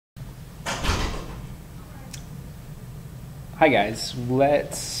Hi guys,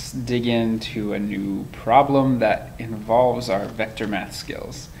 let's dig into a new problem that involves our vector math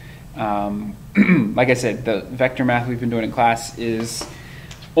skills. Like I said, the vector math we've been doing in class is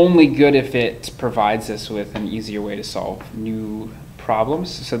only good if it provides us with an easier way to solve new problems.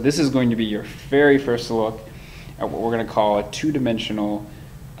 So this is going to be your very first look at what we're going to call a two-dimensional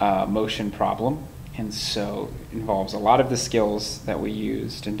motion problem. And so it involves a lot of the skills that we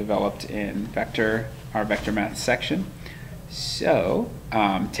used and developed in our vector math section. So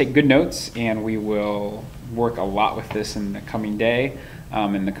take good notes, and we will work a lot with this in the coming day,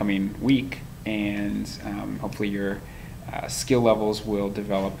 in the coming week, and hopefully your skill levels will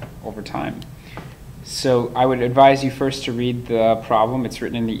develop over time. So I would advise you first to read the problem. It's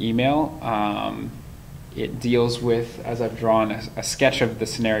written in the email. It deals with, as I've drawn a sketch of the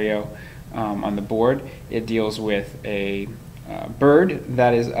scenario on the board, it deals with a bird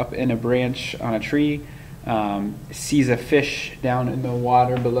that is up in a branch on a tree, sees a fish down in the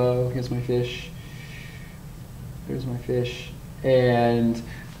water below. Here's my fish. There's my fish. And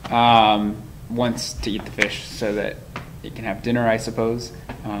wants to eat the fish so that it can have dinner, I suppose.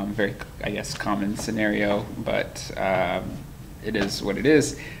 Very, I guess, common scenario, but it is what it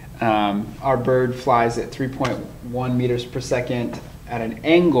is. Our bird flies at 3.1 meters per second at an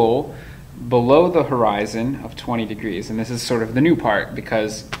angle below the horizon of 20 degrees. And this is sort of the new part,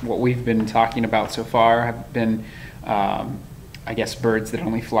 because what we've been talking about so far have been, I guess, birds that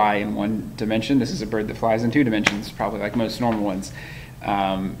only fly in one dimension. This is a bird that flies in two dimensions, probably like most normal ones.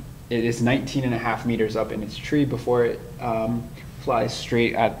 It is 19.5 meters up in its tree before it flies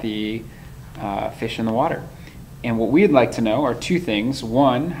straight at the fish in the water. And what we'd like to know are two things.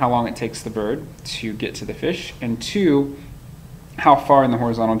 One, how long it takes the bird to get to the fish, and two, how far in the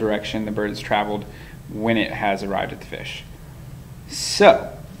horizontal direction the bird has traveled when it has arrived at the fish.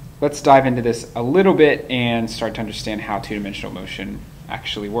 So let's dive into this a little bit and start to understand how two-dimensional motion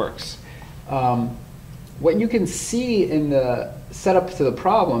actually works. What you can see in the setup to the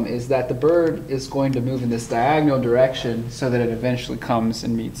problem is that the bird is going to move in this diagonal direction so that it eventually comes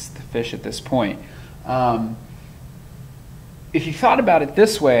and meets the fish at this point. If you thought about it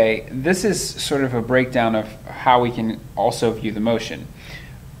this way, this is sort of a breakdown of how we can also view the motion.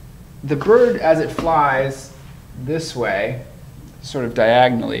 The bird, as it flies this way, sort of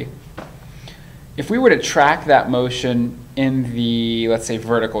diagonally, if we were to track that motion in the, let's say,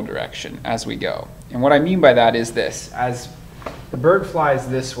 vertical direction as we go, and what I mean by that is this: as the bird flies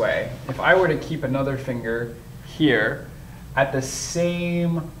this way, if I were to keep another finger here at the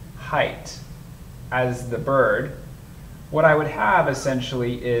same height as the bird, what I would have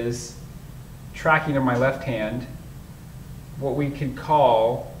essentially is tracking in my left hand what we could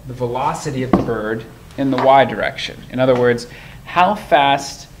call the velocity of the bird in the y direction. In other words, how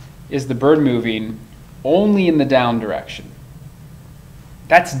fast is the bird moving only in the down direction?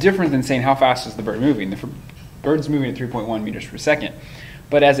 That's different than saying how fast is the bird moving. The bird's moving at 3.1 meters per second.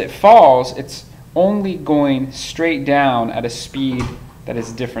 But as it falls, it's only going straight down at a speed that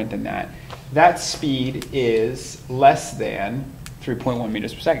is different than that. That speed is less than 3.1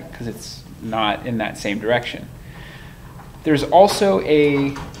 meters per second because it's not in that same direction. There's also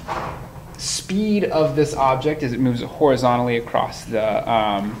a speed of this object as it moves horizontally across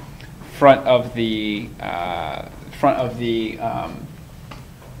the front of the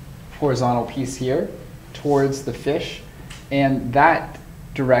horizontal piece here towards the fish, and that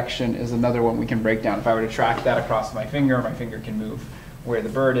direction is another one we can break down. If I were to track that across my finger can move where the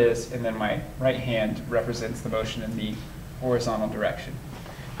bird is, and then my right hand represents the motion in the horizontal direction.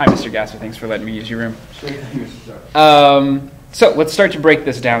 Hi, Mr. Gasser. Thanks for letting me use your room. So let's start to break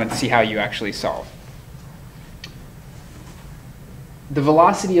this down and see how you actually solve. The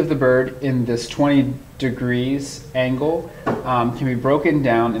velocity of the bird in this 20 degrees angle can be broken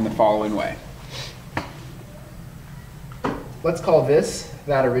down in the following way. Let's call this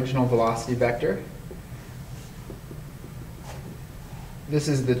that original velocity vector. This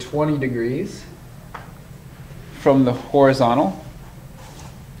is the 20 degrees from the horizontal.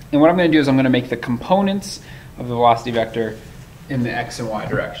 And what I'm going to do is I'm going to make the components of the velocity vector in the x and y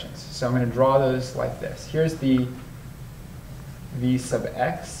directions. So I'm going to draw those like this. Here's the v sub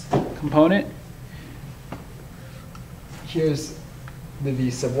x component. Here's the v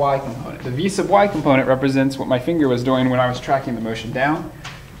sub y component. The v sub y component represents what my finger was doing when I was tracking the motion down.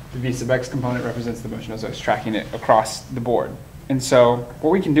 The v sub x component represents the motion as I was tracking it across the board. And so what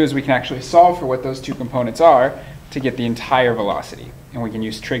we can do is we can actually solve for what those two components are to get the entire velocity. And we can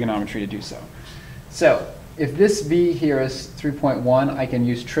use trigonometry to do so. So if this v here is 3.1, I can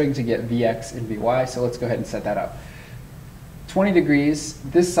use trig to get vx and vy. So let's go ahead and set that up. 20 degrees,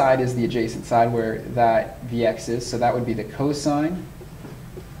 this side is the adjacent side where that Vx is, so that would be the cosine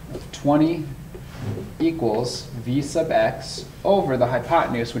of 20 equals V sub x over the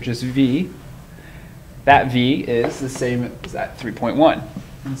hypotenuse, which is V. That V is the same as that 3.1.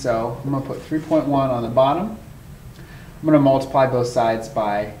 And so I'm going to put 3.1 on the bottom. I'm going to multiply both sides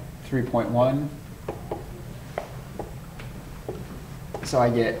by 3.1. So I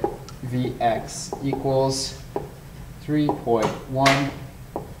get Vx equals 3.1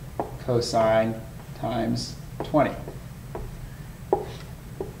 cosine times 20.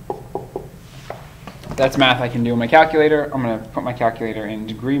 That's math I can do in my calculator. I'm going to put my calculator in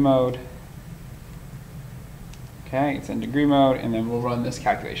degree mode. Okay, it's in degree mode, and then we'll run this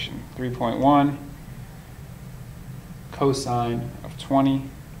calculation. 3.1 cosine of 20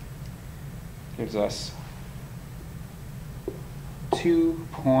 gives us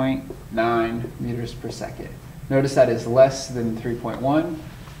 2.9 meters per second. Notice that is less than 3.1.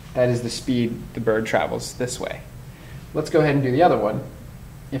 That is the speed the bird travels this way. Let's go ahead and do the other one.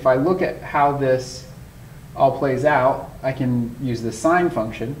 If I look at how this all plays out, I can use the sine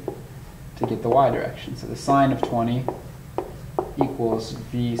function to get the y direction. So the sine of 20 equals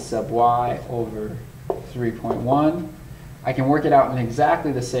v sub y over 3.1. I can work it out in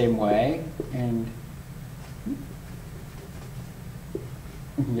exactly the same way, and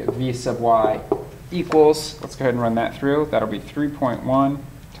we can get v sub y equals, let's go ahead and run that through. That'll be 3.1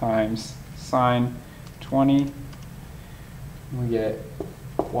 times sine 20. We get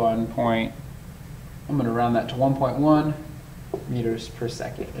 1 point, I'm going to round that to 1.1 meters per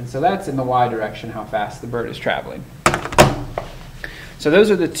second. And so that's in the y direction, how fast the bird is traveling. So those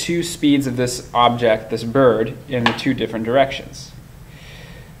are the two speeds of this object, this bird, in the two different directions.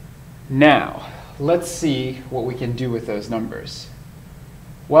 Now, let's see what we can do with those numbers.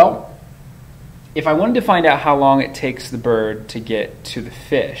 Well, if I wanted to find out how long it takes the bird to get to the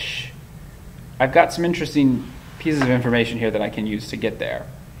fish, I've got some interesting pieces of information here that I can use to get there.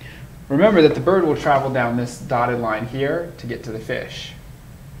 Remember that the bird will travel down this dotted line here to get to the fish.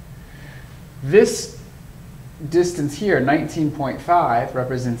 This distance here, 19.5,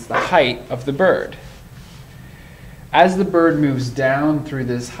 represents the height of the bird. As the bird moves down through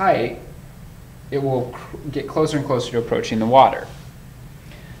this height, it will get closer and closer to approaching the water.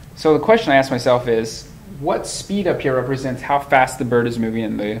 So the question I ask myself is, what speed up here represents how fast the bird is moving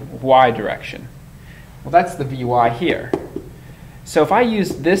in the y direction? Well, that's the Vy here. So if I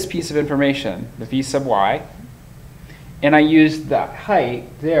use this piece of information, the V sub y, and I use the height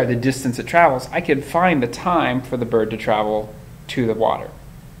there, the distance it travels, I could find the time for the bird to travel to the water.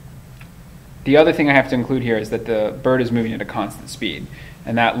 The other thing I have to include here is that the bird is moving at a constant speed,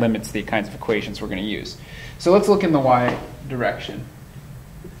 and that limits the kinds of equations we're going to use. So let's look in the y direction.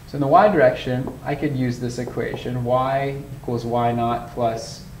 So in the y direction, I could use this equation, y equals y naught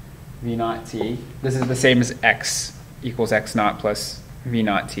plus v naught t. This is the same as x equals x naught plus v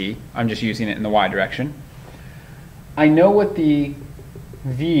naught t. I'm just using it in the y direction. I know what the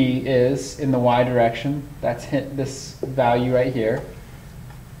v is in the y direction. That's this value right here.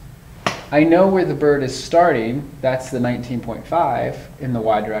 I know where the bird is starting. That's the 19.5 in the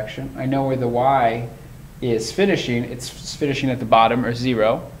y direction. I know where the y is finishing. It's finishing at the bottom, or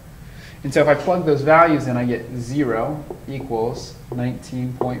 0. And so if I plug those values in, I get 0 equals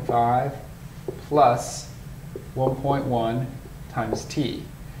 19.5 plus 1.1 times t.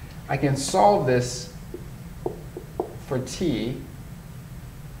 I can solve this for t.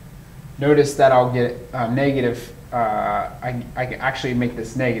 Notice that I'll get negative. I can actually make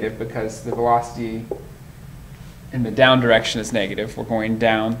this negative because the velocity in the down direction is negative. We're going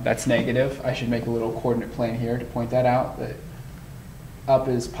down. That's negative. I should make a little coordinate plane here to point that out. That up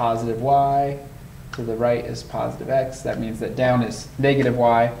is positive y, to the right is positive x. That means that down is negative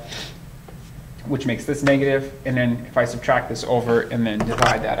y, which makes this negative. And then if I subtract this over and then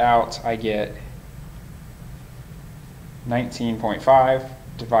divide that out, I get 19.5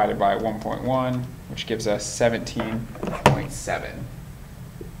 divided by 1.1, which gives us 17.7.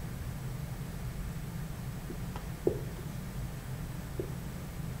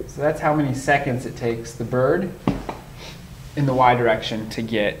 So that's how many seconds it takes the bird in the y direction to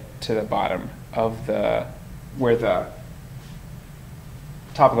get to the bottom of where the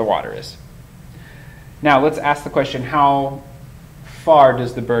top of the water is. Now let's ask the question, how far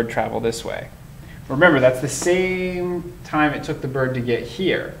does the bird travel this way? Remember, that's the same time it took the bird to get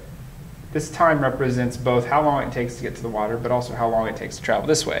here. This time represents both how long it takes to get to the water, but also how long it takes to travel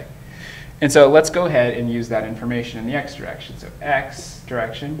this way. And so let's go ahead and use that information in the x direction. So x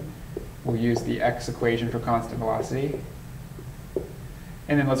direction, we'll use the x equation for constant velocity.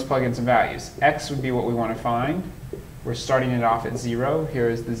 And then let's plug in some values. X would be what we want to find. we're starting it off at 0. Here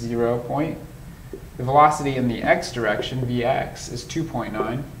is the 0 point. The velocity in the x direction, Vx, is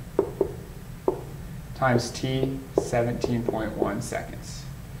 2.9 times t, 17.1 seconds.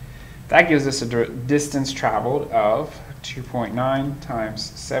 That gives us a distance traveled of 2.9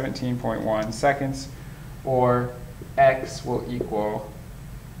 times 17.1 seconds, or x will equal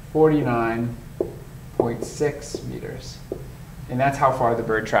 49.6 meters. And that's how far the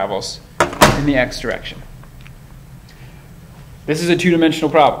bird travels in the x direction. This is a two-dimensional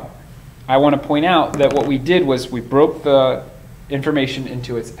problem. I want to point out that what we did was we broke the information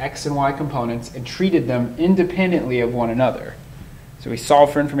into its x and y components and treated them independently of one another. So we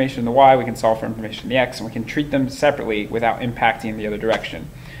solve for information in the y, we can solve for information in the x, and we can treat them separately without impacting the other direction.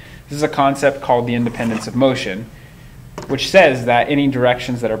 This is a concept called the independence of motion, which says that any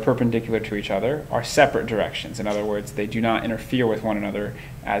directions that are perpendicular to each other are separate directions. In other words, they do not interfere with one another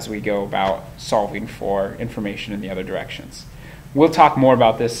as we go about solving for information in the other directions. We'll talk more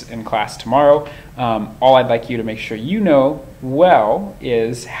about this in class tomorrow. All I'd like you to make sure you know well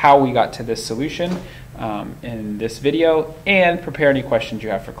is how we got to this solution in this video, and prepare any questions you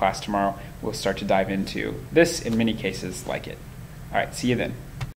have for class tomorrow. We'll start to dive into this in many cases like it. All right, see you then.